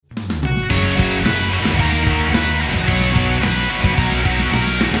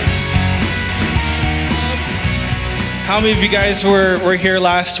How many of you guys were here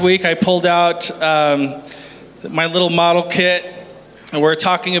last week? I pulled out my little model kit, and we're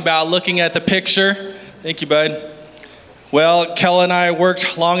talking about looking at the picture. Thank you, bud. Well, Kel and I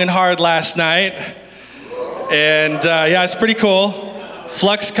worked long and hard last night, and yeah, it's pretty cool.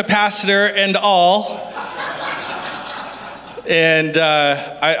 Flux capacitor and all. And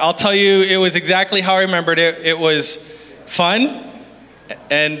I'll tell you, it was exactly how I remembered it. It was fun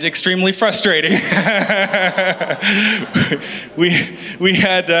and extremely frustrating. we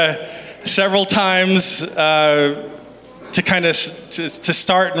had several times to kind of to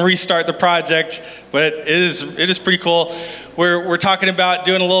start and restart the project, but it is pretty cool. We're talking about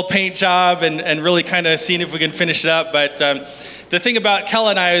doing a little paint job and really kind of seeing if we can finish it up. But the thing about Kel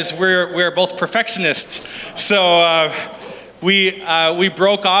and I is we're both perfectionists, so. We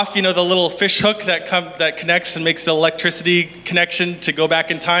broke off, the little fish hook that connects and makes the electricity connection to go back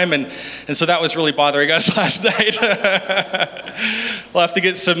in time, and so that was really bothering us last night. We'll have to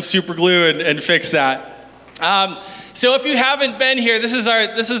get some super glue and fix that. So if you haven't been here, this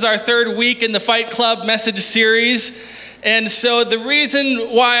is our third week in the Fight Club message series. And so the reason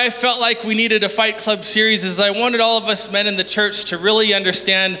why I felt like we needed a Fight Club series is I wanted all of us men in the church to really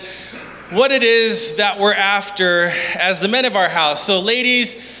understand what it is that we're after as the men of our house. So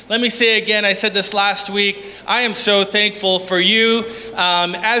ladies, let me say again, I said this last week, I am so thankful for you.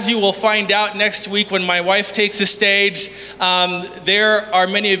 As you will find out next week when my wife takes the stage, there are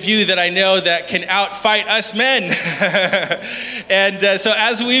many of you that I know that can outfight us men. And so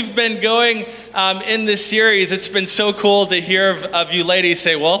as we've been going in this series, it's been so cool to hear of you ladies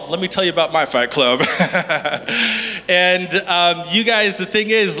say, well, let me tell you about my Fight Club. And you guys, the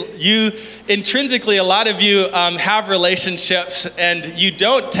thing is, you intrinsically, a lot of you have relationships, and you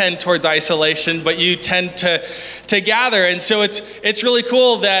don't tend towards isolation, but you tend to gather. And so it's really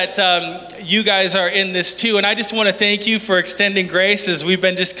cool that you guys are in this too. And I just want to thank you for extending grace as we've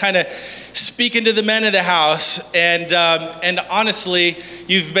been just kind of speaking to the men of the house. And honestly,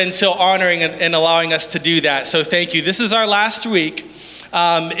 you've been so honoring and allowing us to do that. So thank you. This is our last week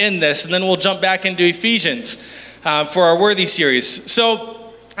in this, and then we'll jump back into Ephesians for our Worthy series. So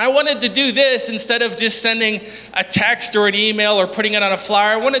I wanted to do this instead of just sending a text or an email or putting it on a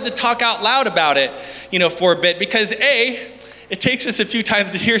flyer. I wanted to talk out loud about it, for a bit, because A, it takes us a few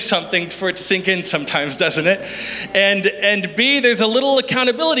times to hear something for it to sink in sometimes, doesn't it? And B, there's a little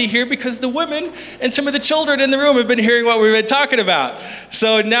accountability here because the women and some of the children in the room have been hearing what we've been talking about.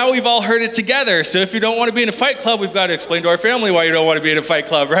 So now we've all heard it together. So if you don't want to be in a fight club, we've got to explain to our family why you don't want to be in a fight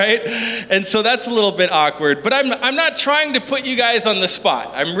club, right? And so that's a little bit awkward. But I'm not trying to put you guys on the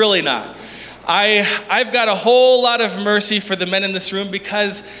spot. I'm really not. I've got a whole lot of mercy for the men in this room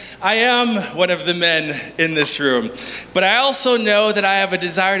because I am one of the men in this room. But I also know that I have a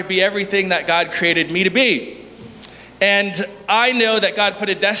desire to be everything that God created me to be. And I know that God put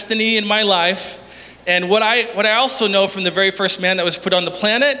a destiny in my life. And what I also know from the very first man that was put on the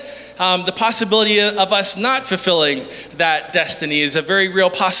planet, the possibility of us not fulfilling that destiny is a very real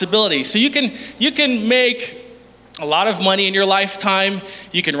possibility. So you can make a lot of money in your lifetime.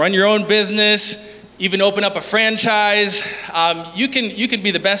 You can run your own business, even open up a franchise. You can be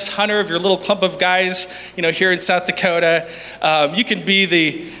the best hunter of your little clump of guys, here in South Dakota. You can be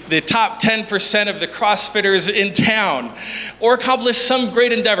the top 10% of the CrossFitters in town, or accomplish some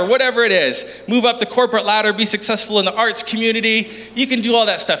great endeavor, whatever it is. Move up the corporate ladder, be successful in the arts community. You can do all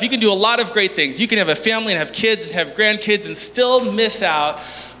that stuff. You can do a lot of great things. You can have a family and have kids and have grandkids and still miss out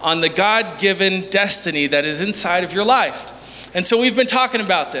on the God-given destiny that is inside of your life. And so we've been talking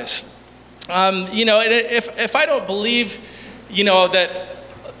about this. If I don't believe, that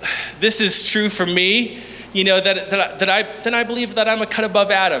this is true for me, then I believe that I'm a cut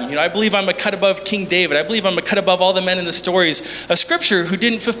above Adam. I believe I'm a cut above King David. I believe I'm a cut above all the men in the stories of Scripture who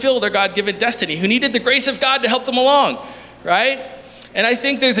didn't fulfill their God-given destiny, who needed the grace of God to help them along, right? And I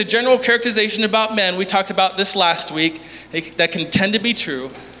think there's a general characterization about men, we talked about this last week, that can tend to be true.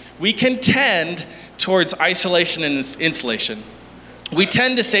 We can tend towards isolation and insulation. We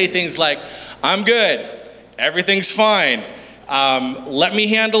tend to say things like, I'm good, everything's fine, let me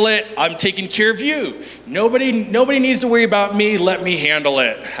handle it, I'm taking care of you. Nobody needs to worry about me, let me handle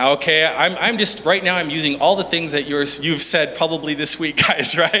it, okay? I'm just, right now I'm using all the things that you've said probably this week,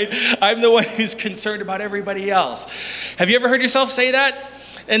 guys, right? I'm the one who's concerned about everybody else. Have you ever heard yourself say that?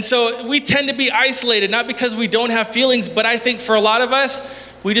 And so we tend to be isolated, not because we don't have feelings, but I think for a lot of us,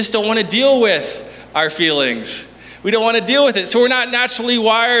 we just don't want to deal with our feelings. We don't want to deal with it. So we're not naturally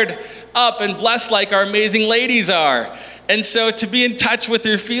wired up and blessed like our amazing ladies are. And so to be in touch with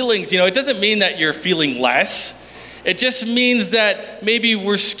your feelings, it doesn't mean that you're feeling less. It just means that maybe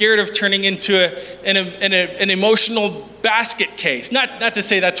we're scared of turning into an emotional basket case. Not to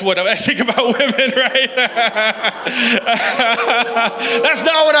say that's what I think about women, right? That's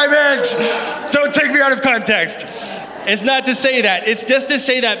not what I meant. Don't take me out of context. It's not to say that. It's just to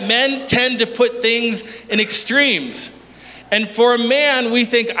say that men tend to put things in extremes. And for a man, we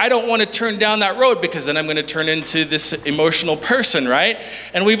think, I don't want to turn down that road because then I'm going to turn into this emotional person, right?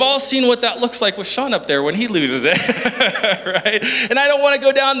 And we've all seen what that looks like with Sean up there when he loses it, right? And I don't want to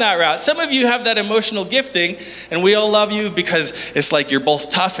go down that route. Some of you have that emotional gifting, and we all love you because it's like you're both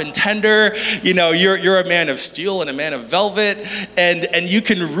tough and tender. You know, you're a man of steel and a man of velvet, and you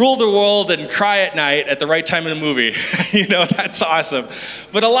can rule the world and cry at night at the right time in the movie. You know, that's awesome.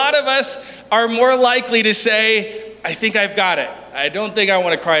 But a lot of us are more likely to say, I think I've got it. I don't think I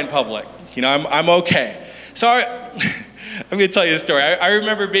want to cry in public. You know, I'm okay. So I'm going to tell you a story. I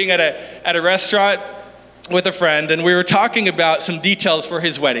remember being at a restaurant with a friend, and we were talking about some details for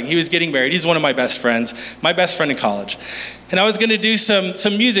his wedding. He was getting married. He's one of my best friends in college. And I was going to do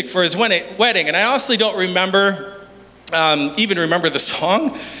some music for his wedding, and I honestly don't remember, even remember the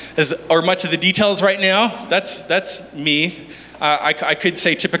song or much of the details right now. That's me. I could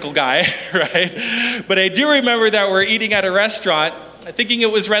say typical guy, right? But I do remember that we're eating at a restaurant, thinking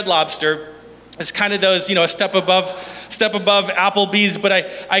it was Red Lobster. It's kind of those, a step above Applebee's, but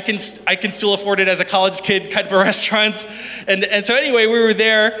I can still afford it as a college kid type of restaurants. And so anyway, we were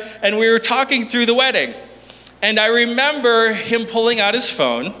there and we were talking through the wedding. And I remember him pulling out his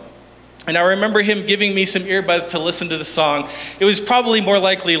phone. And I remember him giving me some earbuds to listen to the song. It was probably more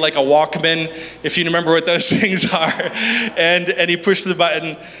likely like a Walkman, if you remember what those things are. And he pushed the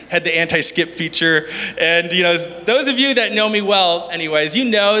button, had the anti-skip feature. And those of you that know me well, anyways, you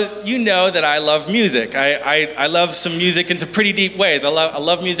know that I love music. I love some music in some pretty deep ways. I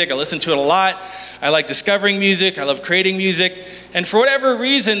love music. I listen to it a lot. I like discovering music. I love creating music. And for whatever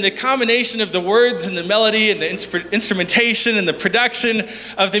reason, the combination of the words and the melody and the instrumentation and the production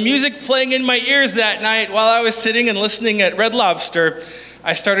of the music playing in my ears that night while I was sitting and listening at Red Lobster,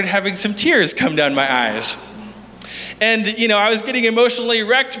 I started having some tears come down my eyes. And, I was getting emotionally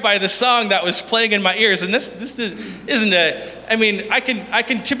wrecked by the song that was playing in my ears. And this isn't I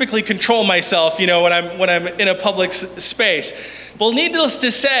can typically control myself, when I'm in a public space. Well, needless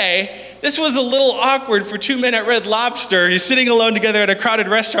to say, this was a little awkward for two men at Red Lobster. You're sitting alone together at a crowded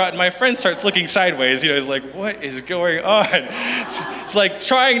restaurant, and my friend starts looking sideways. He's like, what is going on? It's like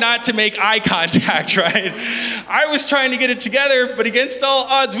trying not to make eye contact, right? I was trying to get it together, but against all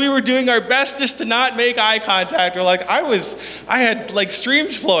odds, we were doing our best just to not make eye contact. Or I had like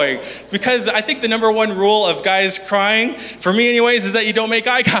streams flowing, because I think the number one rule of guys crying, for me anyways, is that you don't make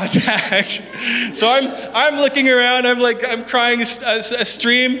eye contact. So I'm looking around, I'm crying a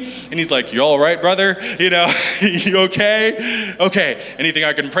stream, and he's like, you all right, brother? You okay? Okay, anything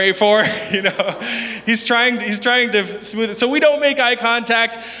I can pray for? He's trying to smooth it. So we don't make eye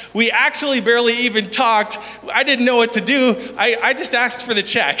contact. We actually barely even talked. I didn't know what to do. I just asked for the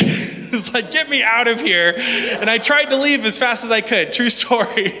check. It's like, get me out of here. And I tried to leave as fast as I could. True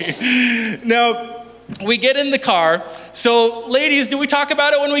story. Now, we get in the car. So ladies, do we talk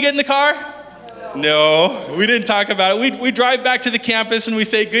about it when we get in the car? No, we didn't talk about it. We drive back to the campus and we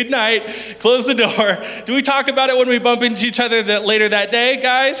say good night, close the door. Do we talk about it when we bump into each other later that day,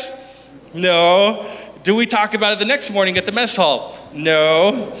 guys? No. Do we talk about it the next morning at the mess hall?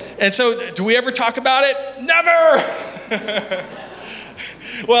 No. And so, do we ever talk about it? Never!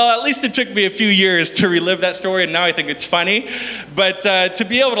 Well, at least it took me a few years to relive that story, and now I think it's funny. But to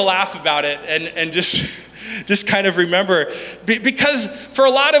be able to laugh about it and just kind of remember, because for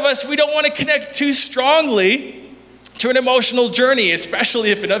a lot of us, we don't want to connect too strongly to an emotional journey, especially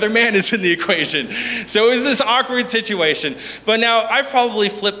if another man is in the equation. So it was this awkward situation. But now I've probably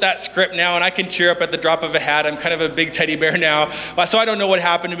flipped that script now, and I can cheer up at the drop of a hat. I'm kind of a big teddy bear now, so I don't know what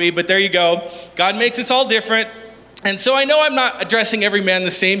happened to me, but there you go. God makes us all different. And so I know I'm not addressing every man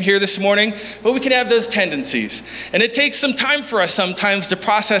the same here this morning, but we can have those tendencies. And it takes some time for us sometimes to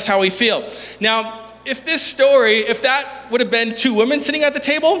process how we feel. Now, if that would have been two women sitting at the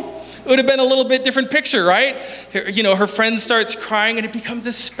table, it would have been a little bit different picture, right? Her friend starts crying and it becomes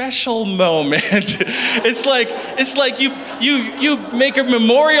a special moment. It's like you make a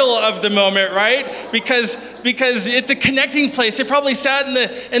memorial of the moment, right? Because it's a connecting place. They probably sat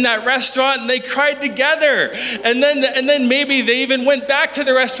in that restaurant and they cried together. And then maybe they even went back to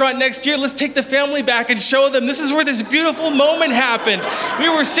the restaurant next year. Let's take the family back and show them this is where this beautiful moment happened.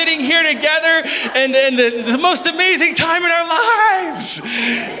 We were sitting here together and the most amazing time in our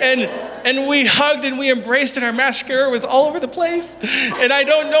lives. And we hugged and we embraced, and our mascara was all over the place. And I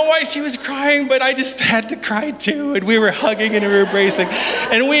don't know why she was crying, but I just had to cry too. And we were hugging and we were embracing.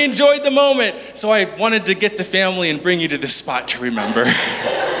 And we enjoyed the moment. So I wanted to get the family and bring you to this spot to remember.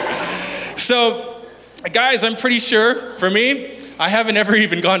 So, guys, I'm pretty sure, for me, I haven't ever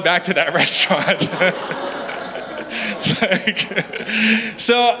even gone back to that restaurant.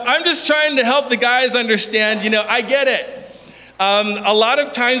 So I'm just trying to help the guys understand, I get it. A lot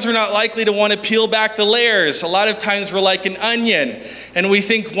of times we're not likely to want to peel back the layers. A lot of times we're like an onion, and we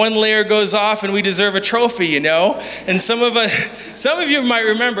think one layer goes off and we deserve a trophy, And some of you might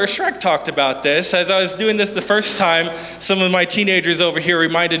remember, Shrek talked about this. As I was doing this the first time, some of my teenagers over here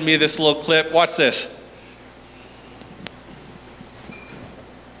reminded me of this little clip. Watch this.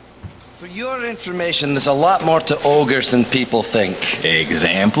 For your information, there's a lot more to ogres than people think.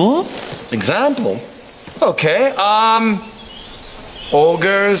 Example? Okay,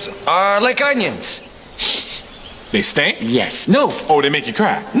 ogres are like onions. They stink? Yes. No. Oh, they make you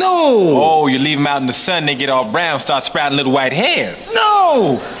cry? No. Oh, you leave them out in the sun, they get all brown, start sprouting little white hairs.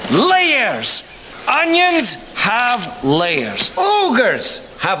 No. Layers. Onions have layers. Ogres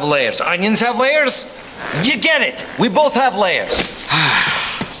have layers. Onions have layers. You get it. We both have layers.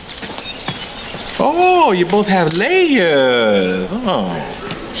 Oh, you both have layers. Oh.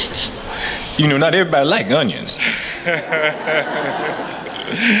 Not everybody likes onions.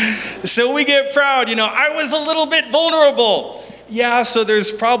 So we get proud, I was a little bit vulnerable. Yeah, so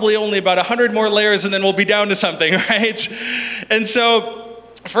there's probably only about 100 more layers and then we'll be down to something, right? And so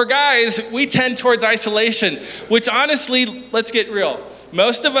for guys, we tend towards isolation, which honestly, let's get real.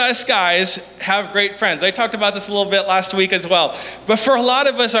 Most of us guys have great friends. I talked about this a little bit last week as well. But for a lot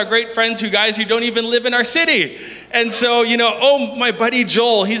of us, our great friends who don't even live in our city. And so, my buddy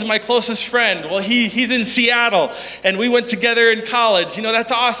Joel, he's my closest friend. Well, he's in Seattle, and we went together in college.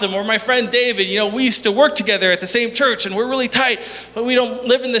 That's awesome. Or my friend David, we used to work together at the same church, and we're really tight, but we don't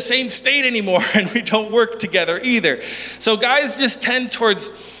live in the same state anymore, and we don't work together either. So guys just tend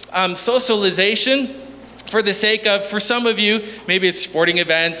towards socialization. For the sake of, for some of you, maybe it's sporting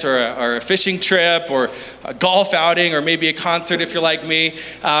events or a fishing trip or a golf outing or maybe a concert if you're like me.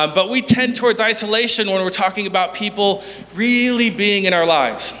 But we tend towards isolation when we're talking about people really being in our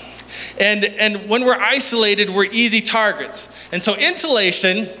lives. And when we're isolated, we're easy targets. And so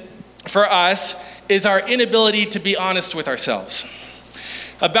insulation for us is our inability to be honest with ourselves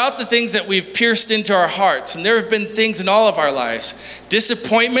about the things that we've pierced into our hearts. And there have been things in all of our lives.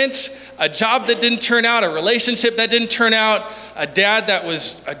 Disappointments, a job that didn't turn out, a relationship that didn't turn out, a dad that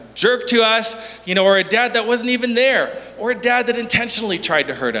was a jerk to us, or a dad that wasn't even there, or a dad that intentionally tried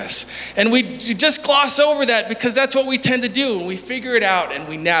to hurt us. And we just gloss over that because that's what we tend to do. And we figure it out and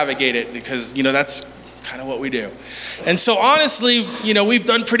we navigate it because, that's kind of what we do. And so honestly, we've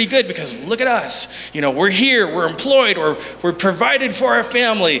done pretty good because look at us. We're here, we're employed, we're provided for our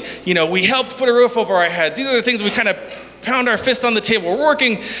family. We helped put a roof over our heads. These are the things we kind of pound our fist on the table. We're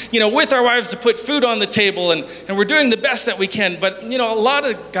working, with our wives to put food on the table and we're doing the best that we can. But, a lot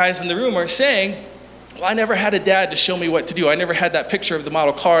of guys in the room are saying, well, I never had a dad to show me what to do. I never had that picture of the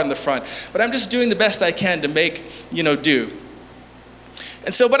model car in the front, but I'm just doing the best I can to make, do.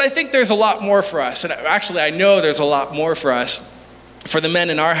 And so, but I think there's a lot more for us. And actually, I know there's a lot more for us, for the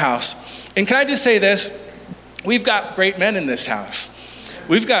men in our house. And can I just say this? We've got great men in this house.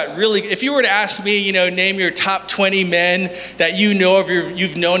 We've got really, if you were to ask me, name your top 20 men that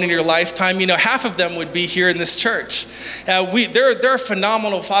you've known in your lifetime, half of them would be here in this church. There are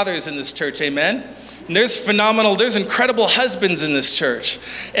phenomenal fathers in this church, amen? And there's incredible husbands in this church.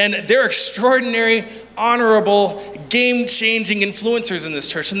 And they're extraordinary, honorable, game-changing influencers in this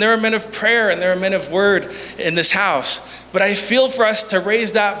church. And there are men of prayer and there are men of word in this house. But I feel for us to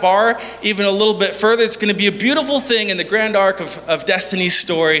raise that bar even a little bit further. It's going to be a beautiful thing in the grand arc of Destiny's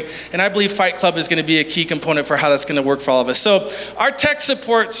story. And I believe Fight Club is going to be a key component for how that's going to work for all of us. So our tech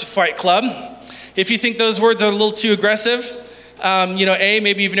supports Fight Club. If you think those words are a little too aggressive,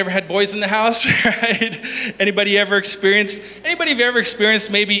 maybe you've never had boys in the house, right? Anybody ever experienced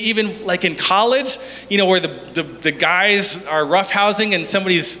maybe even like in college, where the guys are roughhousing and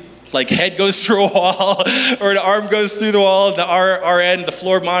somebody's like head goes through a wall or an arm goes through the wall and the RN, the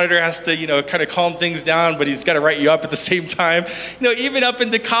floor monitor has to, kind of calm things down, but he's got to write you up at the same time. Even up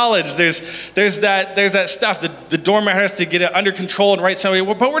into college, there's that stuff. The doormat has to get it under control and write somebody.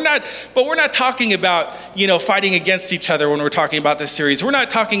 But we're not talking about, fighting against each other when we're talking about this series. We're not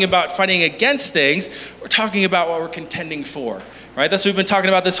talking about fighting against things. We're talking about what we're contending for. Right? That's what we've been talking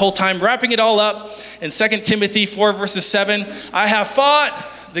about this whole time. Wrapping it all up in 2 Timothy 4 verses 7. I have fought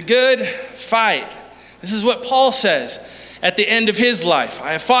the good fight. This is what Paul says. at the end of his life.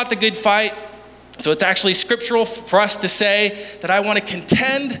 I have fought the good fight. So it's actually scriptural for us to say that I want to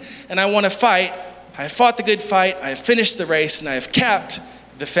contend and I want to fight. I have fought the good fight, I have finished the race, and I have kept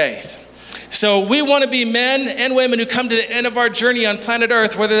the faith. So we want to be men and women who come to the end of our journey on planet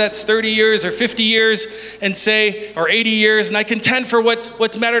Earth, whether that's 30 years or 50 years, and say, or 80 years, and I contend for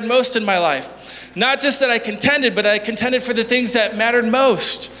what's mattered most in my life. Not just that I contended, but I contended for the things that mattered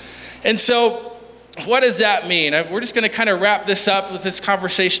most. And so what does that mean? We're just going to kind of wrap this up with this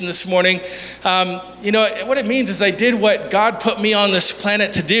conversation this morning. What it means is I did what God put me on this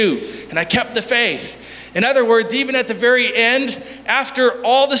planet to do, and I kept the faith. In other words, even at the very end, after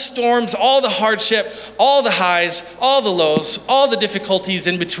all the storms, all the hardship, all the highs, all the lows, all the difficulties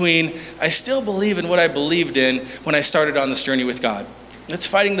in between, I still believe in what I believed in when I started on this journey with God. It's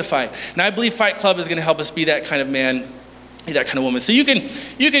fighting the fight. And I believe Fight Club is going to help us be that kind of man, be that kind of woman. So you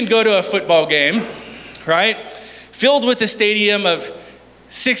can go to a football game, right? Filled with a stadium of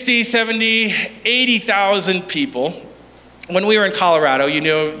 60, 70, 80,000 people. When we were in Colorado, you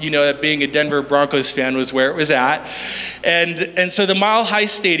know that being a Denver Broncos fan was where it was at. And so the Mile High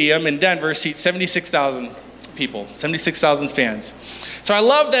Stadium in Denver seats 76,000 people, 76,000 fans. So I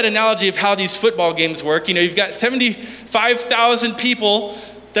love that analogy of how these football games work. You've got 75,000 people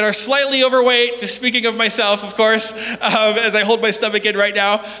that are slightly overweight, just speaking of myself, of course, as I hold my stomach in right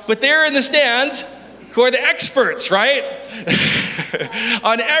now. But they're in the stands who are the experts, right?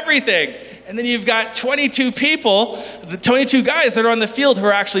 On everything. And then you've got 22 people, the 22 guys that are on the field who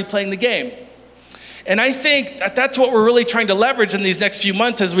are actually playing the game. And I think that's what we're really trying to leverage in these next few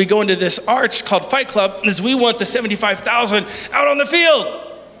months as we go into this arch called Fight Club, is we want the 75,000 out on the field.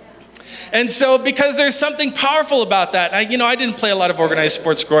 And so, because there's something powerful about that. I didn't play a lot of organized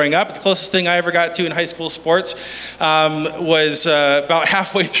sports growing up. The closest thing I ever got to in high school sports was about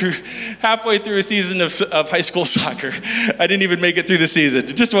halfway through a season of high school soccer. I didn't even make it through the season.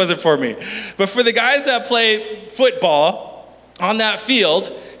 It just wasn't for me. But for the guys that play football on that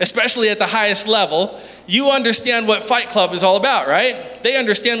field, especially at the highest level, you understand what Fight Club is all about, right? They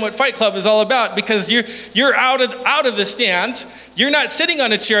understand what Fight Club is all about because you're out of the stands. You're not sitting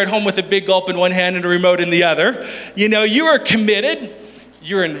on a chair at home with a big gulp in one hand and a remote in the other. You are committed.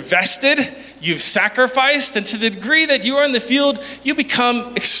 You're invested. You've sacrificed. And to the degree that you are in the field, you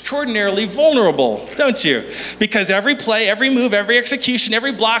become extraordinarily vulnerable, don't you? Because every play, every move, every execution,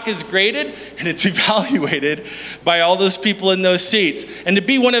 every block is graded and it's evaluated by all those people in those seats. And to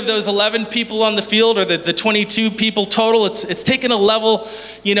be one of those 11 people on the field, or the 22 people total, it's taken a level,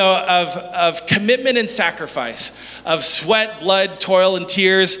 of commitment and sacrifice, of sweat, blood, toil, and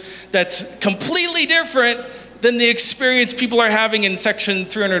tears that's completely different than the experience people are having in section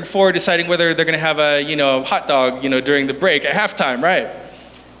 304 deciding whether they're going to have a hot dog during the break at halftime, right?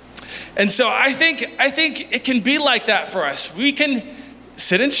 And so I think it can be like that for us. We can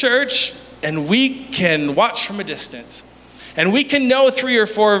sit in church and we can watch from a distance, and we can know 3 or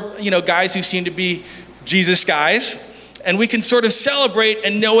 4 guys who seem to be Jesus guys, and we can sort of celebrate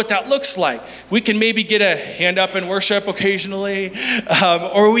and know what that looks like. We can maybe get a hand up in worship occasionally,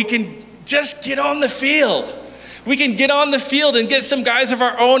 or we can just get on the field. We can get on the field and get some guys of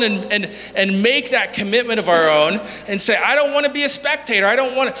our own and make that commitment of our own and say, I don't want to be a spectator. I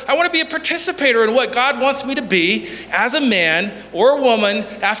want to be a participator in what God wants me to be as a man or a woman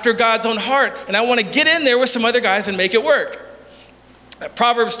after God's own heart. And I want to get in there with some other guys and make it work.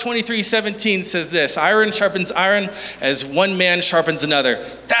 Proverbs 23:17 says this: iron sharpens iron as one man sharpens another.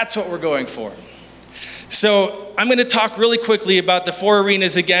 That's what we're going for. So I'm going to talk really quickly about the 4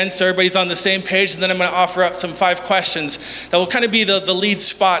 arenas again, so everybody's on the same page, and then I'm going to offer up some 5 questions that will kind of be the lead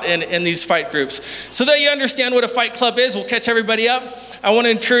spot in these fight groups. So that you understand what a fight club is, we'll catch everybody up. I want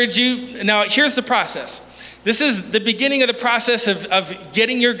to encourage you. Now, here's the process. This is the beginning of the process of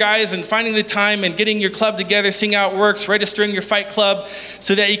getting your guys and finding the time and getting your club together, seeing how it works, registering your fight club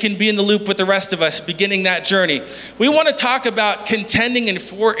so that you can be in the loop with the rest of us, beginning that journey. We want to talk about contending in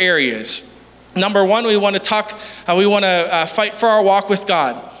 4 areas. Number 1, we want to fight for our walk with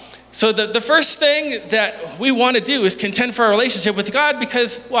God. So the first thing that we want to do is contend for our relationship with God,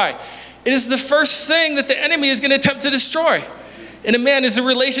 because why? It is the first thing that the enemy is going to attempt to destroy in a man, is a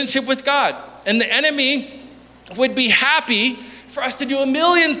relationship with God. And the enemy would be happy for us to do a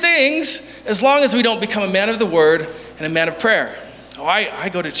million things as long as we don't become a man of the word and a man of prayer. Oh, I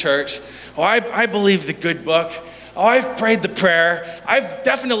go to church. Oh, I believe the good book. Oh, I've prayed the prayer. I've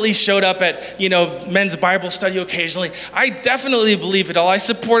definitely showed up at, men's Bible study occasionally. I definitely believe it all. I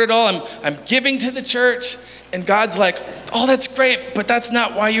support it all. I'm giving to the church. And God's like, oh, that's great, but that's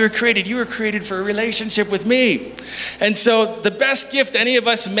not why you were created. You were created for a relationship with me. And so the best gift any of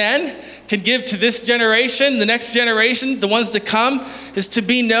us men can give to this generation, the next generation, the ones to come, is to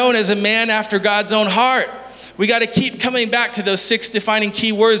be known as a man after God's own heart. We got to keep coming back to those 6 defining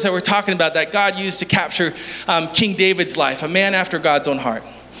key words that we're talking about that God used to capture King David's life, a man after God's own heart.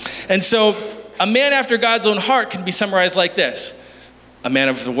 And so a man after God's own heart can be summarized like this: a man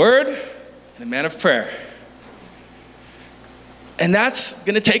of the word and a man of prayer. And that's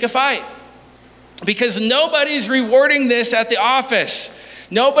going to take a fight, because nobody's rewarding this at the office.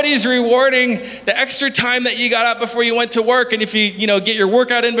 Nobody's rewarding the extra time that you got up before you went to work. And if you get your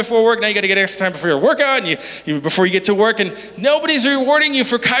workout in before work, now you got to get extra time before your workout and before you get to work. And nobody's rewarding you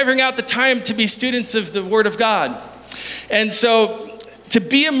for carving out the time to be students of the Word of God. And so to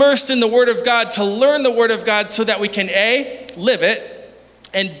be immersed in the Word of God, to learn the Word of God so that we can A, live it,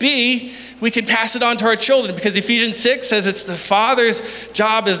 and B, we can pass it on to our children, because Ephesians 6 says it's the father's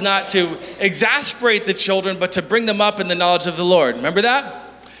job is not to exasperate the children, but to bring them up in the knowledge of the Lord. Remember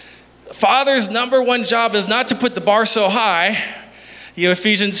that? The father's number one job is not to put the bar so high,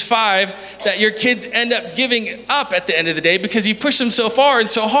 Ephesians 5, that your kids end up giving up at the end of the day because you push them so far and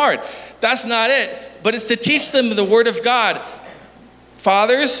so hard. That's not it. But it's to teach them the Word of God.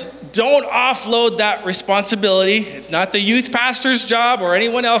 Fathers, don't offload that responsibility. It's not the youth pastor's job or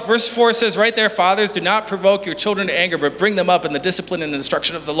anyone else. Verse 4 says right there, fathers, do not provoke your children to anger, but bring them up in the discipline and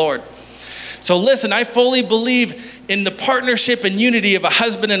instruction of the Lord. So listen, I fully believe in the partnership and unity of a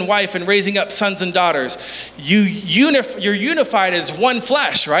husband and wife in raising up sons and daughters. You're unified as one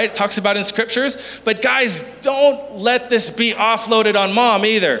flesh, right? It talks about in scriptures. But guys, don't let this be offloaded on mom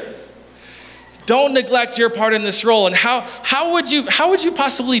either. Don't neglect your part in this role. And how would you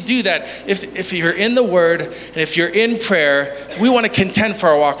possibly do that if you're in the Word and if you're in prayer? We want to contend for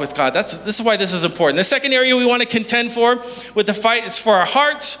our walk with God. This is why this is important. The second area we want to contend for with the fight is for our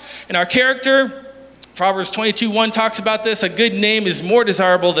hearts and our character. Proverbs 22:1 talks about this. A good name is more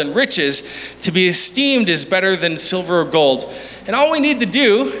desirable than riches. To be esteemed is better than silver or gold. And all we need to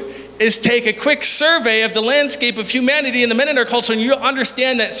do is take a quick survey of the landscape of humanity and the men in our culture, and you'll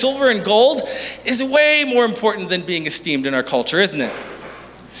understand that silver and gold is way more important than being esteemed in our culture, isn't it?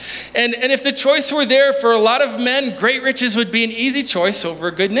 And if the choice were there for a lot of men, great riches would be an easy choice over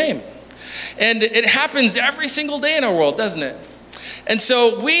a good name. And it happens every single day in our world, doesn't it? And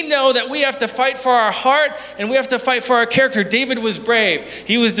so we know that we have to fight for our heart and we have to fight for our character. David was brave.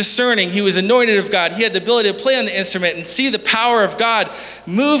 He was discerning. He was anointed of God. He had the ability to play on the instrument and see the power of God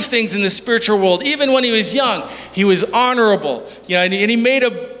move things in the spiritual world. Even when he was young, he was honorable. And he made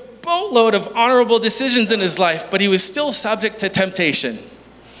a boatload of honorable decisions in his life, but he was still subject to temptation.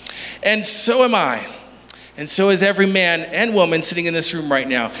 And so am I. And so is every man and woman sitting in this room right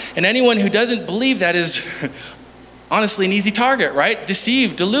now. And anyone who doesn't believe that is honestly an easy target, right?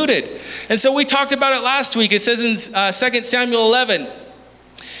 Deceived, deluded. And so we talked about it last week. It says in 2 Samuel 11,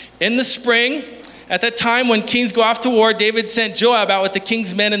 in the spring, at that time when kings go off to war, David sent Joab out with the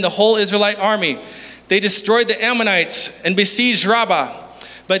king's men and the whole Israelite army. They destroyed the Ammonites and besieged Rabbah.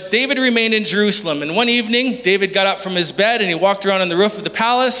 But David remained in Jerusalem. And one evening, David got up from his bed and he walked around on the roof of the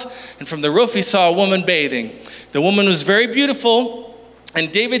palace. And from the roof, he saw a woman bathing. The woman was very beautiful. And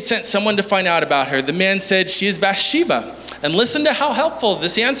David sent someone to find out about her. The man said, she is Bathsheba. And listen to how helpful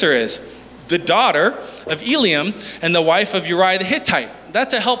this answer is. The daughter of Eliam and the wife of Uriah the Hittite.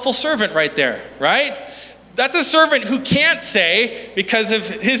 That's a helpful servant right there, right? That's a servant who can't say, because of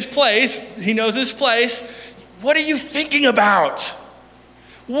his place, he knows his place, what are you thinking about?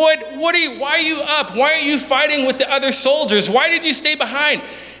 Why are you up? Why are you fighting with the other soldiers? Why did you stay behind?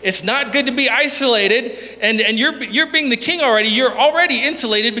 It's not good to be isolated, and you're being the king already. You're already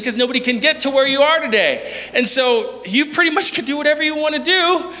insulated because nobody can get to where you are today. And so you pretty much can do whatever you want to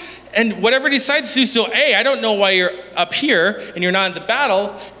do, and whatever he decides to do. So A, I don't know why you're up here and you're not in the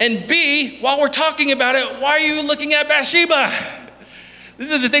battle. And B, while we're talking about it, why are you looking at Bathsheba?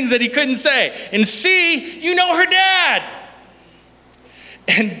 These are the things that he couldn't say. And C, you know her dad.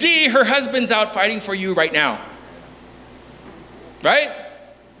 And D, her husband's out fighting for you right now. Right?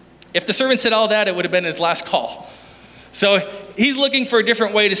 If the servant said all that, it would have been his last call. So he's looking for a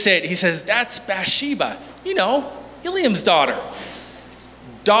different way to say it. He says, that's Bathsheba. Eliam's daughter.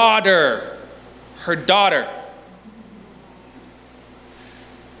 Her daughter.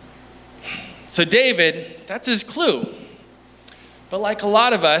 So David, that's his clue. But like a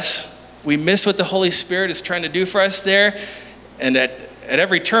lot of us, we miss what the Holy Spirit is trying to do for us there. And at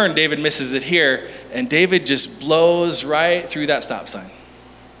every turn, David misses it here. And David just blows right through that stop sign.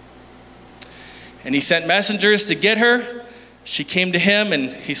 And he sent messengers to get her, She came to him,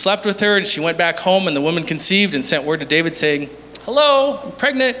 and he slept with her, and she went back home, and the woman conceived and sent word to David saying, "Hello, I'm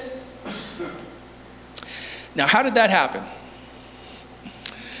pregnant." Now, how did that happen?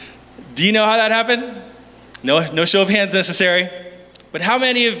 Do you know how that happened? No show of hands necessary. But how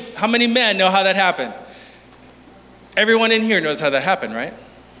many men know how that happened? Everyone in here knows how that happened, right?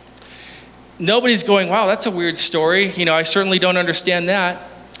 Nobody's going, "Wow, that's a weird story. I certainly don't understand that."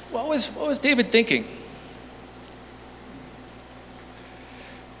 What was David thinking?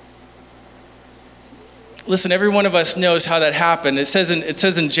 Listen, every one of us knows how that happened. It says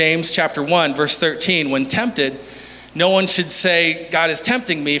in James chapter 1, verse 13, when tempted, no one should say, "God is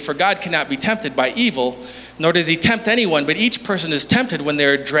tempting me," for God cannot be tempted by evil, nor does he tempt anyone, but each person is tempted when they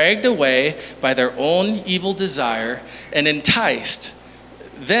are dragged away by their own evil desire and enticed.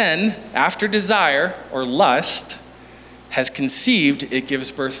 Then, after desire or lust has conceived, it gives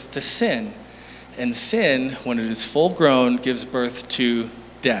birth to sin. And sin, when it is full grown, gives birth to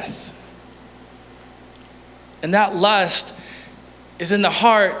death. And that lust is in the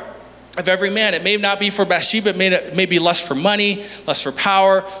heart of every man. It may not be for Bathsheba, it may be lust for money, lust for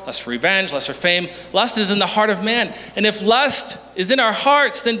power, lust for revenge, lust for fame. Lust is in the heart of man. And if lust is in our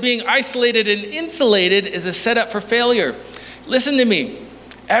hearts, then being isolated and insulated is a setup for failure. Listen to me.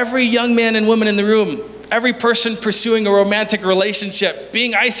 Every young man and woman in the room, every person pursuing a romantic relationship,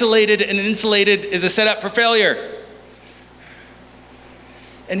 being isolated and insulated is a setup for failure.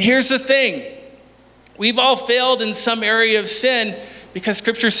 And here's the thing. We've all failed in some area of sin because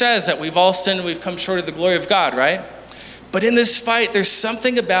Scripture says that we've all sinned and we've come short of the glory of God, right? But in this fight, there's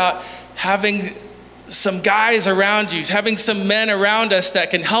something about having some guys around you, having some men around us that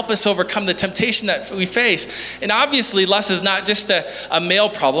can help us overcome the temptation that we face. And obviously, lust is not just a male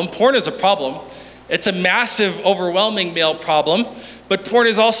problem. Porn is a problem. It's a massive, overwhelming male problem, but porn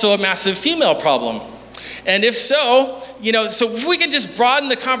is also a massive female problem. And if so, so if we can just broaden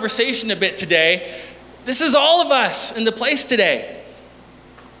the conversation a bit today, this is all of us in the place today.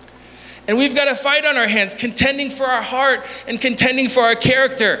 And we've got a fight on our hands, contending for our heart and contending for our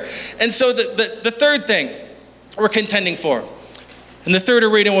character. And so the third thing we're contending for, and the third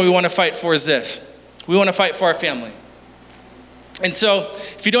arena what we want to fight for is this. We want to fight for our family. And so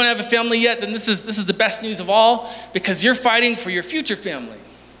if you don't have a family yet, then this is the best news of all, because you're fighting for your future family.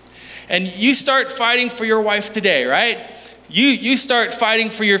 And you start fighting for your wife today, right? You start fighting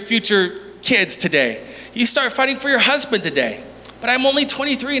for your future kids today. You start fighting for your husband today. But I'm only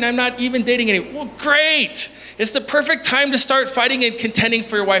 23 and I'm not even dating anyone. Well, great. It's the perfect time to start fighting and contending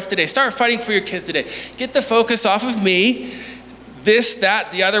for your wife today. Start fighting for your kids today. Get the focus off of me, this,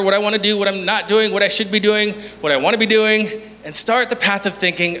 that, the other, what I want to do, what I'm not doing, what I should be doing, what I want to be doing, and start the path of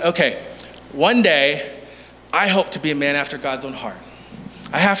thinking, okay, one day I hope to be a man after God's own heart.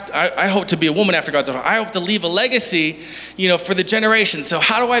 I hope to be a woman after God's own heart. I hope to leave a legacy, for the generation. So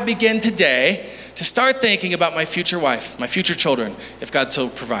how do I begin today to start thinking about my future wife, my future children, if God so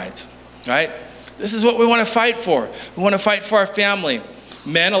provides, right? This is what we want to fight for. We want to fight for our family.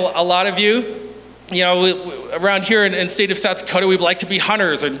 Men, a lot of you, around here in the state of South Dakota, we like to be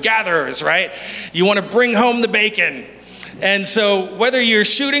hunters and gatherers, right? You want to bring home the bacon. And so whether you're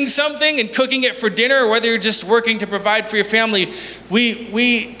shooting something and cooking it for dinner, or whether you're just working to provide for your family,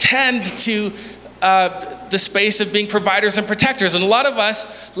 we tend to the space of being providers and protectors. And a lot of us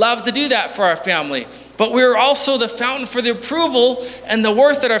love to do that for our family. But we're also the fountain for the approval and the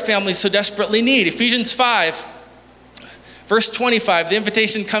worth that our families so desperately need. Ephesians 5, verse 25, the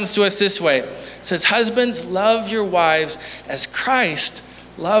invitation comes to us this way. It says, "Husbands, love your wives as Christ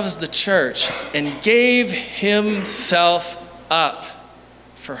loves the church and gave himself up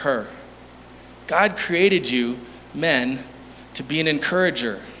for her." God created you, men, to be an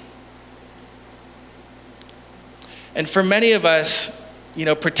encourager. And for many of us,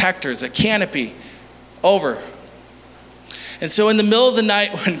 protectors, a canopy over. And so in the middle of the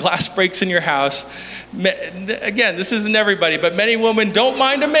night when glass breaks in your house, again, this isn't everybody, but many women don't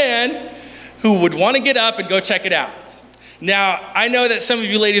mind a man who would want to get up and go check it out. Now, I know that some of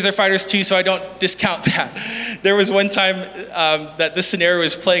you ladies are fighters too, so I don't discount that. There was one time that this scenario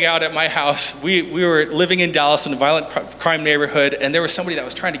was playing out at my house. We were living in Dallas in a violent crime neighborhood, and there was somebody that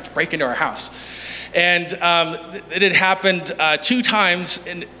was trying to break into our house. And it had happened 2 times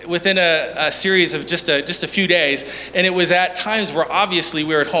within a series of just a few days. And it was at times where obviously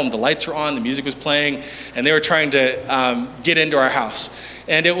we were at home. The lights were on, the music was playing, and they were trying to get into our house.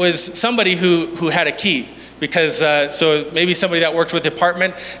 And it was somebody who had a key. Because, so maybe somebody that worked with the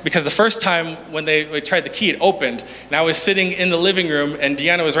apartment, because the first time when they tried the key, it opened. And I was sitting in the living room, and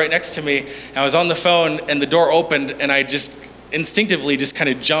Deanna was right next to me. And I was on the phone, and the door opened, and I just instinctively just kind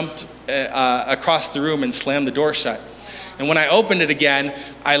of jumped across the room and slammed the door shut. And when I opened it again,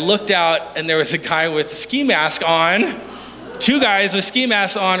 I looked out and there was a guy with a ski mask on, 2 guys with ski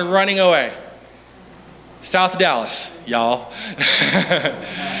masks on running away. South Dallas, y'all.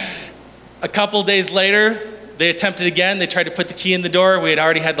 A couple days later, they attempted again. They tried to put the key in the door. We had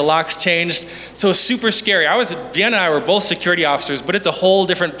already had the locks changed. So it was super scary. Deanna and I were both security officers, but it's a whole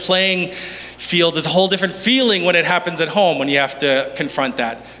different playing field. It's a whole different feeling when it happens at home, when you have to confront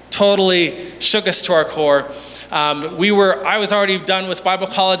that. Totally shook us to our core. I was already done with Bible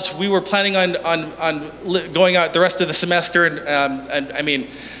college. We were planning on going out the rest of the semester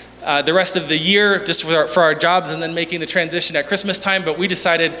the rest of the year just for our jobs and then making the transition at Christmas time. But we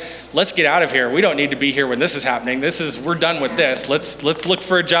decided, let's get out of here. We don't need to be here when this is happening. We're done with this. Let's look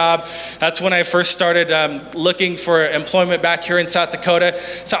for a job. That's when I first started looking for employment back here in South Dakota.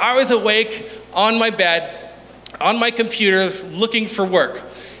 So I was awake on my bed, on my computer, looking for work.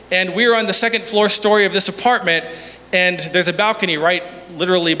 And we were on the second floor story of this apartment, and there's a balcony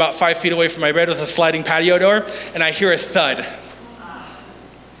literally about 5 feet away from my bed with a sliding patio door, and I hear a thud.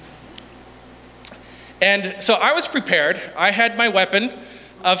 And so I was prepared. I had my weapon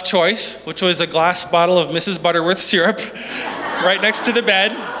of choice, which was a glass bottle of Mrs. Butterworth syrup right next to the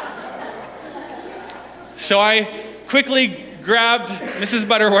bed. So I quickly grabbed Mrs.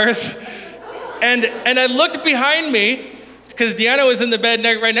 Butterworth, and I looked behind me, because Deanna was in the bed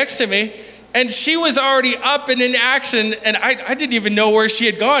right next to me, and she was already up and in action, and I didn't even know where she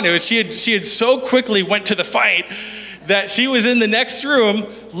had gone. She had so quickly went to the fight that she was in the next room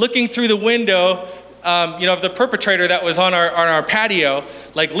looking through the window of the perpetrator that was on our patio,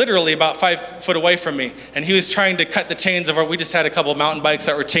 like literally about 5 foot away from me. And he was trying to cut the chains we just had a couple mountain bikes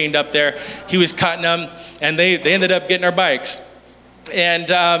that were chained up there. He was cutting them, and they ended up getting our bikes. And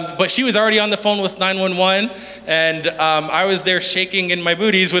but she was already on the phone with 911, and I was there shaking in my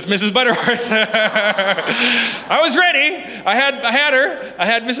booties with Mrs. Butterworth. I was ready. I had her. I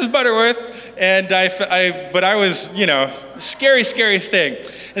had Mrs. Butterworth, and but I was, scary thing.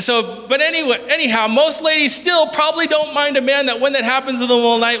 And so, but anyhow, most ladies still probably don't mind a man that when that happens in the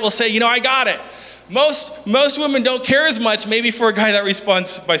middle of the night will say, I got it. Most women don't care as much, maybe for a guy that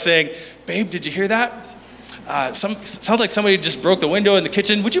responds by saying, babe, did you hear that? Sounds like somebody just broke the window in the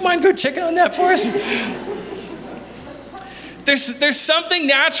kitchen. Would you mind go checking on that for us? There's something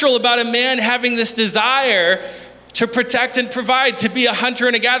natural about a man having this desire to protect and provide, to be a hunter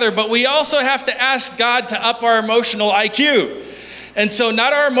and a gatherer, but we also have to ask God to up our emotional IQ. And so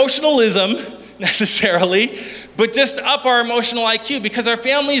not our emotionalism necessarily, but just up our emotional IQ, because our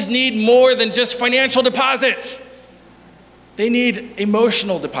families need more than just financial deposits. They need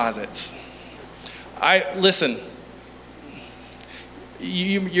emotional deposits. Listen,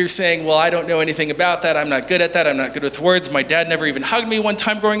 you're saying, well, I don't know anything about that. I'm not good at that. I'm not good with words. My dad never even hugged me one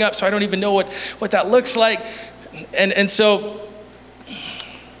time growing up, so I don't even know what that looks like. And so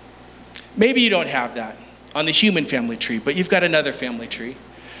maybe you don't have that on the human family tree, but you've got another family tree.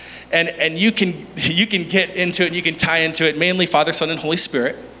 And you can get into it, and you can tie into it, mainly Father, Son, and Holy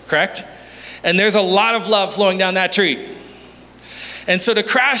Spirit, correct? And there's a lot of love flowing down that tree. And so to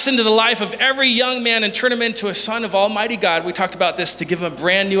crash into the life of every young man and turn him into a son of Almighty God, we talked about this, to give him a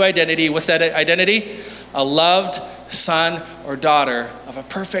brand new identity. What's that identity? A loved son or daughter of a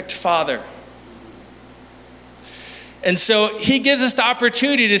perfect Father. And so he gives us the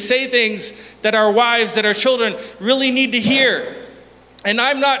opportunity to say things that our wives, that our children really need to hear. And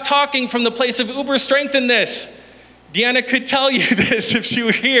I'm not talking from the place of uber strength in this. Deanna could tell you this if she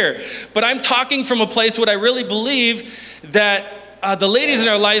were here. But I'm talking from a place what I really believe that the ladies in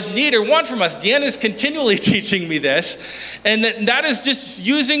our lives need or want from us. Deanna is continually teaching me this. And that is just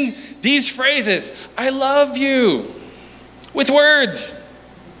using these phrases. I love you. With words.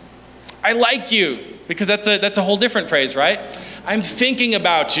 I like you. Because that's a whole different phrase, right? I'm thinking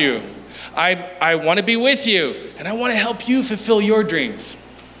about you. I want to be with you. And I want to help you fulfill your dreams.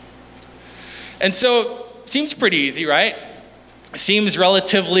 And so, seems pretty easy, right? Seems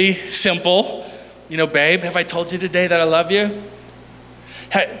relatively simple. Babe, have I told you today that I love you?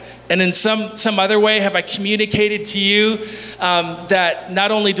 And in some other way, have I communicated to you that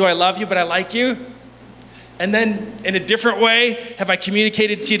not only do I love you, but I like you? And then in a different way, have I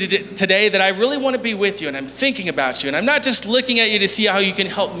communicated to you today that I really want to be with you and I'm thinking about you. And I'm not just looking at you to see how you can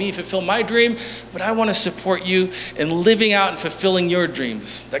help me fulfill my dream, but I want to support you in living out and fulfilling your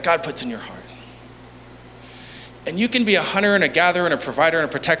dreams that God puts in your heart. And you can be a hunter and a gatherer and a provider and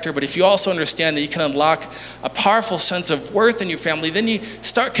a protector, but if you also understand that you can unlock a powerful sense of worth in your family, then you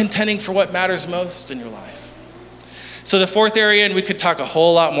start contending for what matters most in your life. So the fourth area, and we could talk a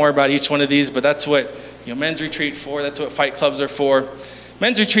whole lot more about each one of these, but that's what men's retreat for, that's what fight clubs are for.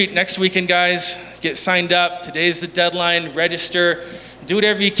 Men's retreat next weekend, guys. Get signed up. Today's the deadline. Register. Do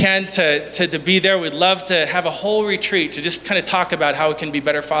whatever you can to be there. We'd love to have a whole retreat to just kind of talk about how we can be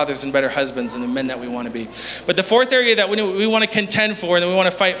better fathers and better husbands and the men that we want to be. But the fourth area that we want to contend for and that we want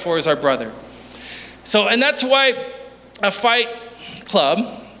to fight for is our brother. So, and that's why a fight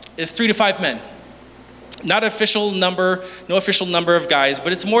club is 3 to 5 men. Not official number, no official number of guys,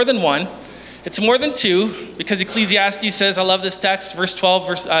 but it's more than one. It's more than two, because Ecclesiastes says, I love this text, verse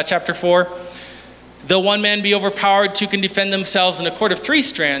 12, chapter 4. Though one man be overpowered, two can defend themselves, and a cord of 3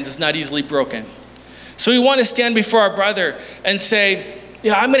 strands is not easily broken. So we want to stand before our brother and say,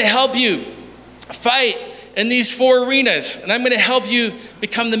 I'm going to help you fight in these 4 arenas, and I'm going to help you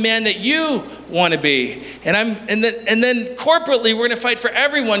become the man that you want to be. And then corporately, we're going to fight for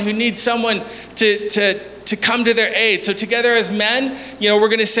everyone who needs someone to come to their aid. So together as men, we're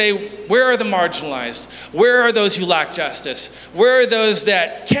going to say, where are the marginalized? Where are those who lack justice? Where are those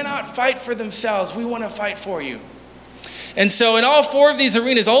that cannot fight for themselves? We want to fight for you. And so in all 4 of these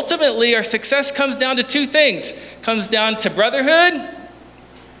arenas, ultimately our success comes down to 2 things. It comes down to brotherhood,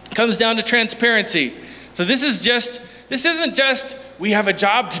 it comes down to transparency. So this isn't just we have a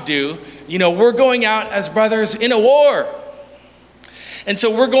job to do. We're going out as brothers in a war. And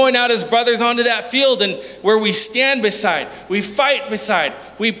so we're going out as brothers onto that field, and where we stand beside, we fight beside,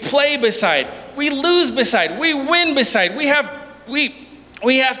 we play beside, we lose beside, we win beside. We have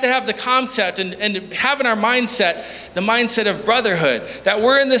to have the concept and have in our mindset the mindset of brotherhood, that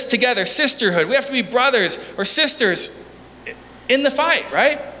we're in this together, sisterhood. We have to be brothers or sisters in the fight,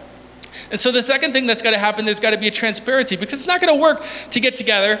 right? And so the second thing that's got to happen, there's got to be a transparency, because it's not going to work to get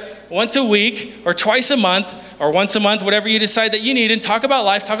together once a week or twice a month or once a month, whatever you decide that you need, and talk about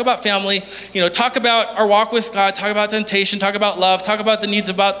life, talk about family, talk about our walk with God, talk about temptation, talk about love, talk about the needs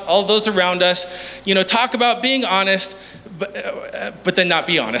about all those around us, talk about being honest, but then not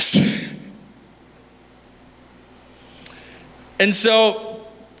be honest. And so,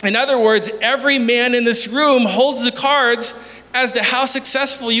 in other words, every man in this room holds the cards as to how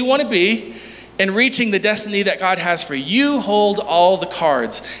successful you want to be in reaching the destiny that God has for you. You hold all the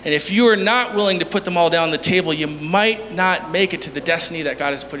cards. And if you are not willing to put them all down on the table, you might not make it to the destiny that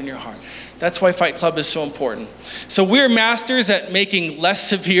God has put in your heart. That's why Fight Club is so important. So we're masters at making less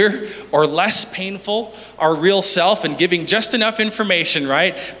severe or less painful our real self and giving just enough information,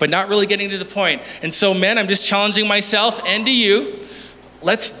 right? But not really getting to the point. And so, men, I'm just challenging myself and to you.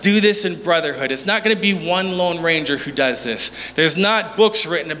 Let's do this in brotherhood. It's not going to be one Lone Ranger who does this. There's not books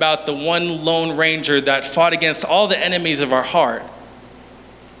written about the one Lone Ranger that fought against all the enemies of our heart.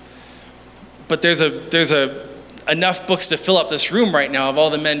 But there's enough books to fill up this room right now of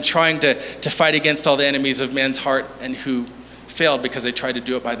all the men trying to fight against all the enemies of man's heart and who failed because they tried to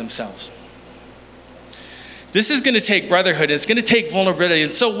do it by themselves. This is going to take brotherhood. It's going to take vulnerability.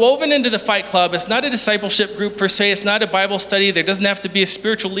 And so woven into the Fight Club, it's not a discipleship group per se. It's not a Bible study. There doesn't have to be a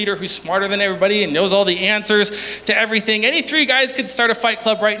spiritual leader who's smarter than everybody and knows all the answers to everything. Any 3 guys could start a Fight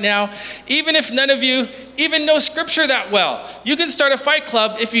Club right now. Even if none of you even know Scripture that well. You can start a Fight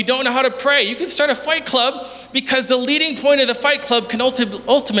Club if you don't know how to pray. You can start a Fight Club because the leading point of the Fight Club can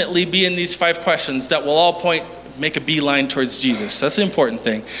ultimately be in these 5 questions that will all make a beeline towards Jesus. That's the important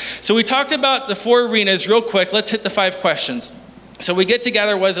thing. So we talked about the 4 arenas real quick. Let's hit the 5 questions. So we get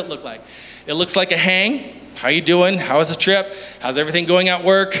together. What does it look like? It looks like a hang. How you doing? How was the trip? How's everything going at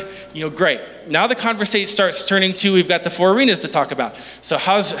work? Great. Now the conversation starts turning to, we've got the 4 arenas to talk about. So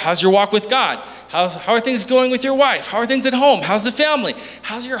how's your walk with God? How are things going with your wife? How are things at home? How's the family?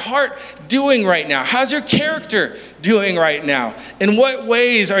 How's your heart doing right now? How's your character doing right now? In what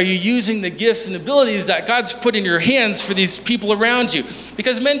ways are you using the gifts and abilities that God's put in your hands for these people around you?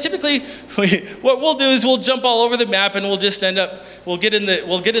 Because men, typically, what we'll do is we'll jump all over the map and we'll just we'll get in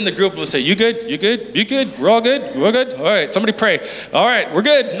the group and we'll say, you good? You good? You good? We're all good? We're good? All right, somebody pray. All right, we're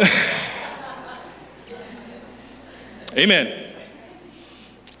good. Amen.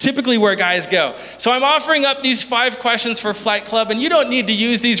 Typically where guys go. So I'm offering up these 5 questions for Fight Club, and you don't need to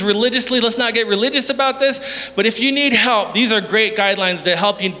use these religiously. Let's not get religious about this. But if you need help, these are great guidelines to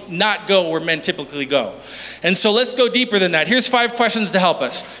help you not go where men typically go. And so let's go deeper than that. Here's 5 questions to help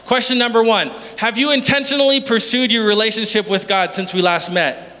us. Question number 1, have you intentionally pursued your relationship with God since we last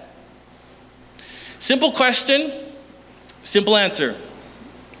met? Simple question, simple answer.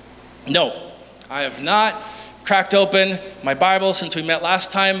 No, I have not cracked open my Bible since we met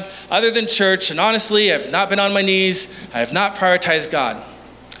last time, other than church, and honestly, I've not been on my knees. I have not prioritized God.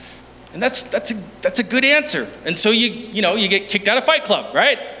 And that's a good answer. And so you get kicked out of Fight Club,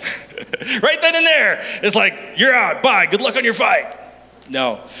 right? Right then and there. It's like, you're out, bye, good luck on your fight.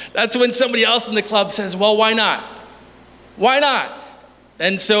 No, that's when somebody else in the club says, well, why not? Why not?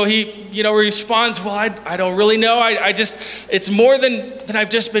 And so he, responds, well, I don't really know. It's more than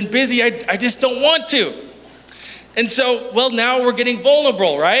I've just been busy. I just don't want to. And so, well, now we're getting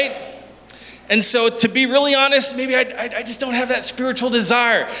vulnerable, right? And so to be really honest, maybe I just don't have that spiritual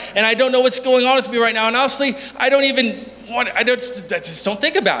desire. And I don't know what's going on with me right now. And honestly, I just don't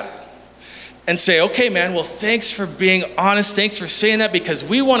think about it. And say, okay, man, well, thanks for being honest. Thanks for saying that, because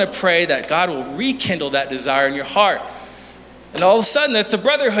we want to pray that God will rekindle that desire in your heart. And all of a sudden, that's a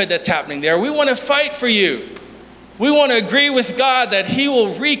brotherhood that's happening there. We want to fight for you. We want to agree with God that he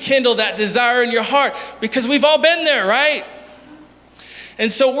will rekindle that desire in your heart, because we've all been there, right?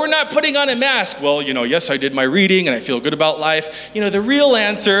 And so we're not putting on a mask. Well, yes, I did my reading and I feel good about life. The real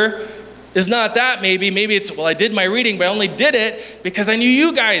answer is not that maybe. Maybe it's, well, I did my reading, but I only did it because I knew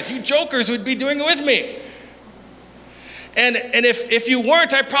you guys, you jokers, would be doing it with me. And if you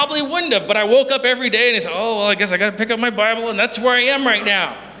weren't, I probably wouldn't have. But I woke up every day and I said, oh, well, I guess I got to pick up my Bible, and that's where I am right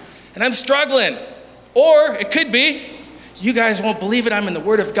now. And I'm struggling. Or it could be, you guys won't believe it, I'm in the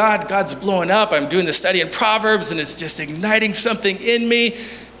Word of God. God's blowing up. I'm doing the study in Proverbs, and it's just igniting something in me.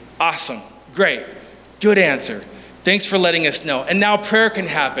 Awesome. Great. Good answer. Thanks for letting us know. And now prayer can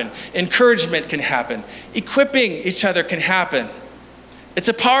happen. Encouragement can happen. Equipping each other can happen. It's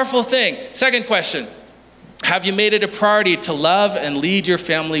a powerful thing. Second question. Have you made it a priority to love and lead your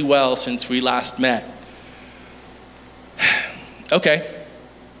family well since we last met? Okay.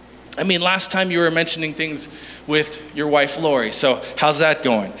 Last time you were mentioning things with your wife, Lori. So how's that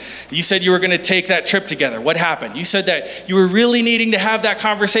going? You said you were going to take that trip together. What happened? You said that you were really needing to have that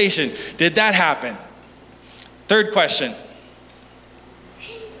conversation. Did that happen? Third question.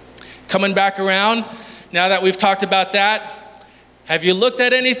 Coming back around, now that we've talked about that, have you looked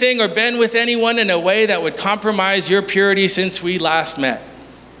at anything or been with anyone in a way that would compromise your purity since we last met?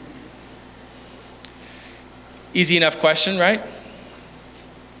 Easy enough question, right?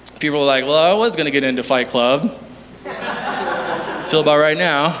 People are like, well, I was going to get into Fight Club until about right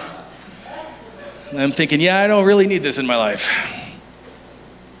now. And I'm thinking, yeah, I don't really need this in my life.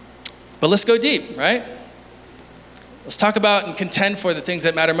 But let's go deep, right? Let's talk about and contend for the things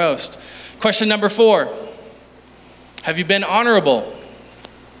that matter most. Question number 4. Have you been honorable?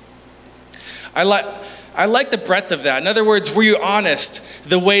 I like the breadth of that. In other words, were you honest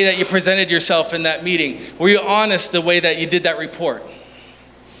the way that you presented yourself in that meeting? Were you honest the way that you did that report?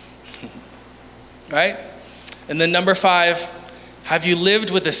 Right? And then number 5, have you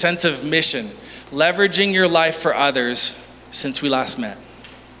lived with a sense of mission, leveraging your life for others since we last met?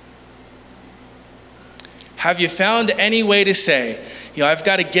 Have you found any way to say, I've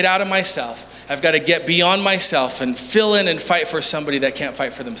got to get out of myself. I've got to get beyond myself and fill in and fight for somebody that can't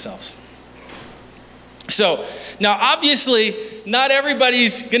fight for themselves. So, now obviously, not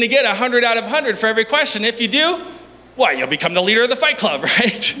everybody's going to get 100 out of 100 for every question. If you do, why, you'll become the leader of the Fight Club,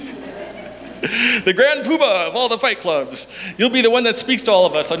 right? The grand poobah of all the Fight Clubs. You'll be the one that speaks to all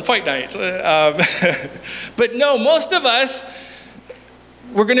of us on fight night. But no, most of us,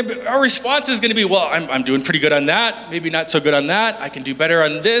 our response is going to be, well, I'm doing pretty good on that, maybe not so good on that. I can do better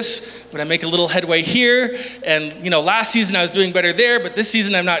on this, but I make a little headway here. And, last season I was doing better there, but this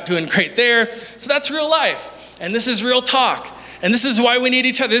season I'm not doing great there. So that's real life. And this is real talk. And this is why we need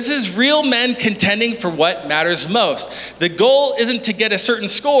each other. This is real men contending for what matters most. The goal isn't to get a certain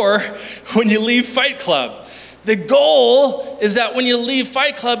score when you leave Fight Club. The goal is that when you leave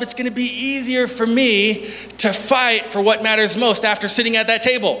Fight Club, it's going to be easier for me to fight for what matters most after sitting at that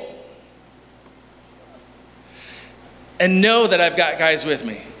table. And know that I've got guys with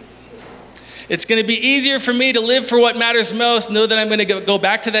me. It's going to be easier for me to live for what matters most, know that I'm going to go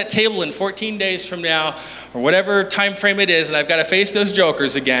back to that table in 14 days from now, or whatever time frame it is, and I've got to face those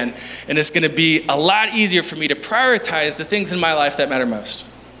jokers again, and it's going to be a lot easier for me to prioritize the things in my life that matter most.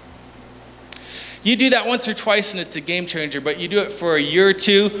 You do that once or twice, and it's a game changer, but you do it for a year or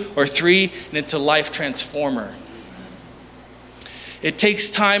 2 or 3, and it's a life transformer. It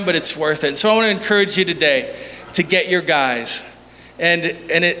takes time, but it's worth it. So I want to encourage you today to get your guys. And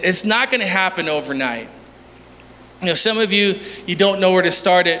it's not going to happen overnight. Some of you don't know where to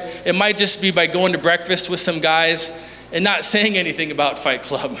start it. It might just be by going to breakfast with some guys and not saying anything about Fight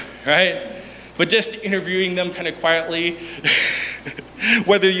Club, right? But just interviewing them kind of quietly,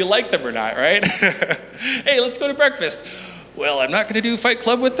 whether you like them or not, right? Hey, let's go to breakfast. Well, I'm not going to do Fight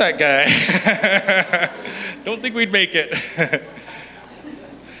Club with that guy. Don't think we'd make it.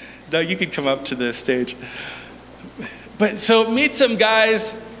 No, you could come up to the stage. But so meet some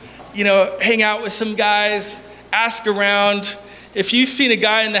guys, hang out with some guys, ask around, If you've seen a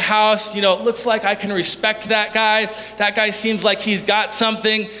guy in the house, it looks like I can respect that guy. That guy seems like he's got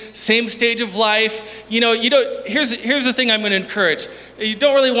something, same stage of life. Here's the thing I'm going to encourage. You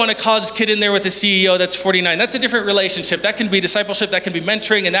don't really want a college kid in there with a CEO that's 49. That's a different relationship. That can be discipleship, that can be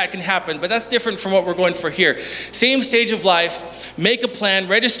mentoring, and that can happen. But that's different from what we're going for here. Same stage of life, make a plan,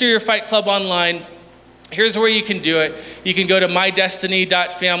 register your Fight Club online. Here's where you can do it. You can go to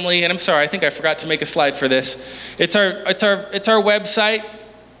mydestiny.family, and I'm sorry, I think I forgot to make a slide for this. It's our website,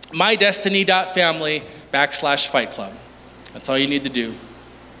 mydestiny.family/Fight Club. That's all you need to do.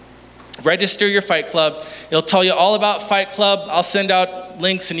 Register your Fight Club. It'll tell you all about Fight Club. I'll send out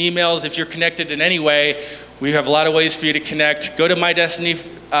links and emails if you're connected in any way. We have a lot of ways for you to connect. Go to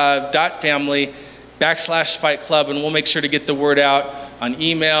mydestiny.family/Fight Club, and we'll make sure to get the word out on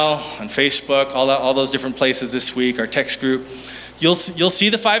email, on Facebook, all those different places this week, our text group. You'll see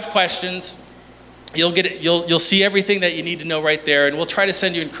the 5 questions. You'll see everything that you need to know right there, and we'll try to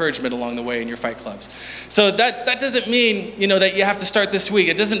send you encouragement along the way in your Fight Clubs. So that doesn't mean, that you have to start this week.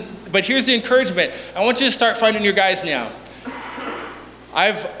 It doesn't, but here's the encouragement. I want you to start finding your guys now.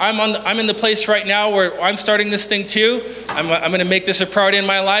 I'm in the place right now where I'm starting this thing too. I'm going to make this a priority in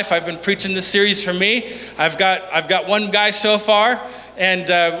my life. I've been preaching this series for me. I've got one guy so far,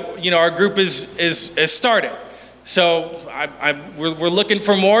 and our group is started. So we're looking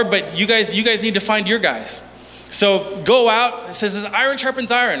for more, but you guys need to find your guys. So go out. It says iron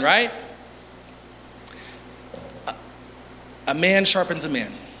sharpens iron, right? A man sharpens a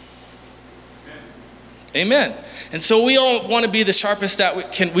man. Amen. And so we all want to be the sharpest that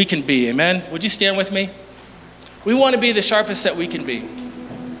we can be. Amen. Would you stand with me? We want to be the sharpest that we can be.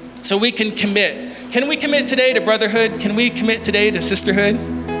 So we can commit. Can we commit today to brotherhood? Can we commit today to sisterhood?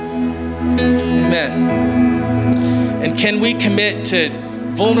 Amen. And can we commit to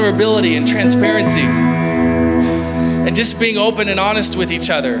vulnerability and transparency? And just being open and honest with each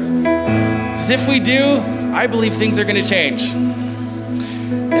other. Because if we do, I believe things are going to change.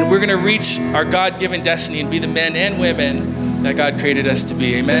 And we're going to reach our God-given destiny and be the men and women that God created us to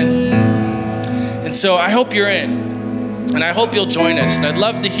be. Amen. And so I hope you're in. And I hope you'll join us. And I'd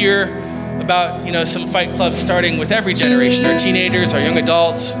love to hear about, some Fight Clubs starting with every generation. Our teenagers, our young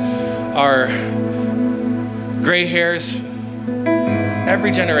adults, our gray hairs.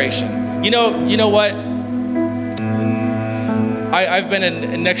 Every generation. You know what? I've been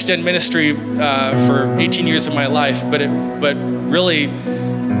in Next Gen ministry for 18 years of my life, but really,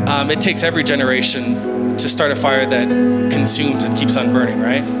 it takes every generation to start a fire that consumes and keeps on burning,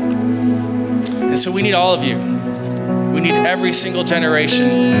 right? And so we need all of you. We need every single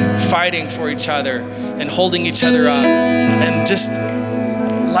generation fighting for each other and holding each other up and just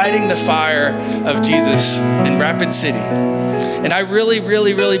lighting the fire of Jesus in Rapid City. And I really,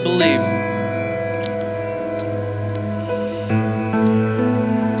 really, really believe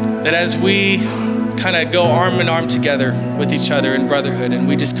that as we kind of go arm in arm together with each other in brotherhood, and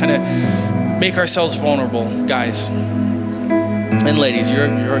we just kind of make ourselves vulnerable, guys and ladies, you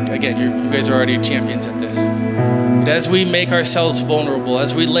guys are already champions at this. But as we make ourselves vulnerable,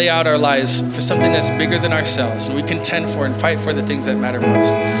 as we lay out our lives for something that's bigger than ourselves, and we contend for and fight for the things that matter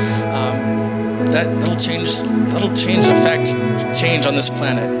most, that'll change on this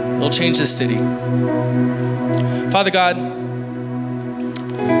planet. It'll change this city. Father God,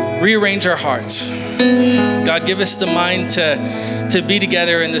 rearrange our hearts. God, give us the mind to be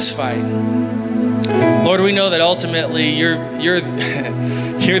together in this fight. Lord, we know that ultimately you're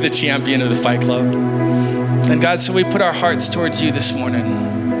the champion of the Fight Club. And God, so we put our hearts towards you this morning.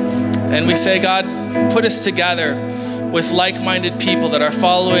 And we say, God, put us together with like-minded people that are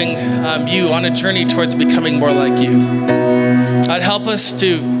following you on a journey towards becoming more like you. God, help us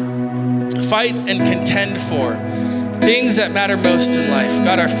to fight and contend for things that matter most in life.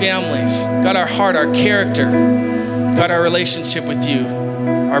 God, our families. God, our heart, our character. God, our relationship with you,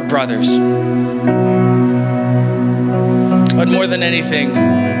 our brothers. But more than anything,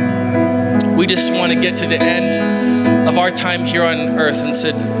 we just want to get to the end of our time here on earth and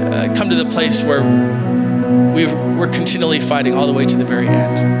come to the place where we're continually fighting all the way to the very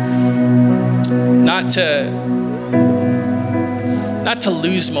end. Not to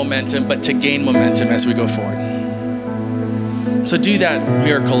lose momentum, but to gain momentum as we go forward. So do that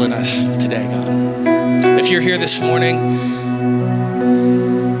miracle in us today, God. If you're here this morning,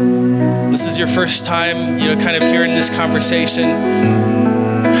 this is your first time, kind of hearing this conversation.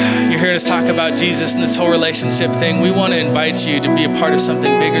 You're hearing us talk about Jesus and this whole relationship thing. We want to invite you to be a part of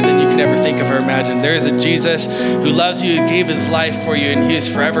something bigger than you can ever think of or imagine. There is a Jesus who loves you, who gave his life for you, and he is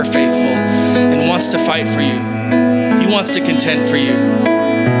forever faithful and wants to fight for you. He wants to contend for you.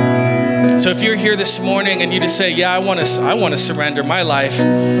 So if you're here this morning and you just say, yeah, I want to surrender my life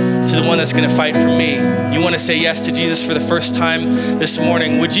to the one that's going to fight for me. You want to say yes to Jesus for the first time this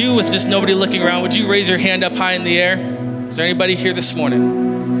morning. Would you, with just nobody looking around, would you raise your hand up high in the air? Is there anybody here this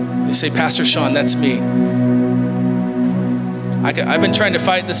morning? You say, Pastor Sean, that's me. I've been trying to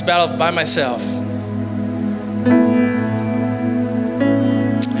fight this battle by myself.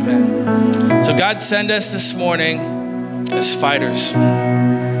 Amen. So God send us this morning as fighters.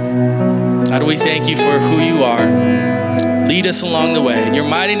 God, we thank you for who you are. Lead us along the way. In your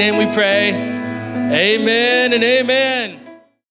mighty name we pray. Amen and amen.